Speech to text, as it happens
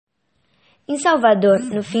Em Salvador,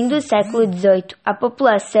 no fim do século XVIII, a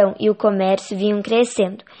população e o comércio vinham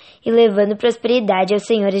crescendo e levando prosperidade aos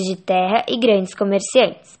senhores de terra e grandes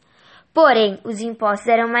comerciantes. Porém, os impostos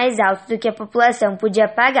eram mais altos do que a população podia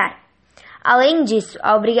pagar. Além disso,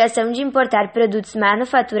 a obrigação de importar produtos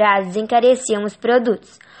manufaturados encareciam os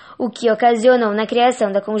produtos, o que ocasionou na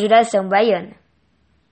criação da Conjuração Baiana.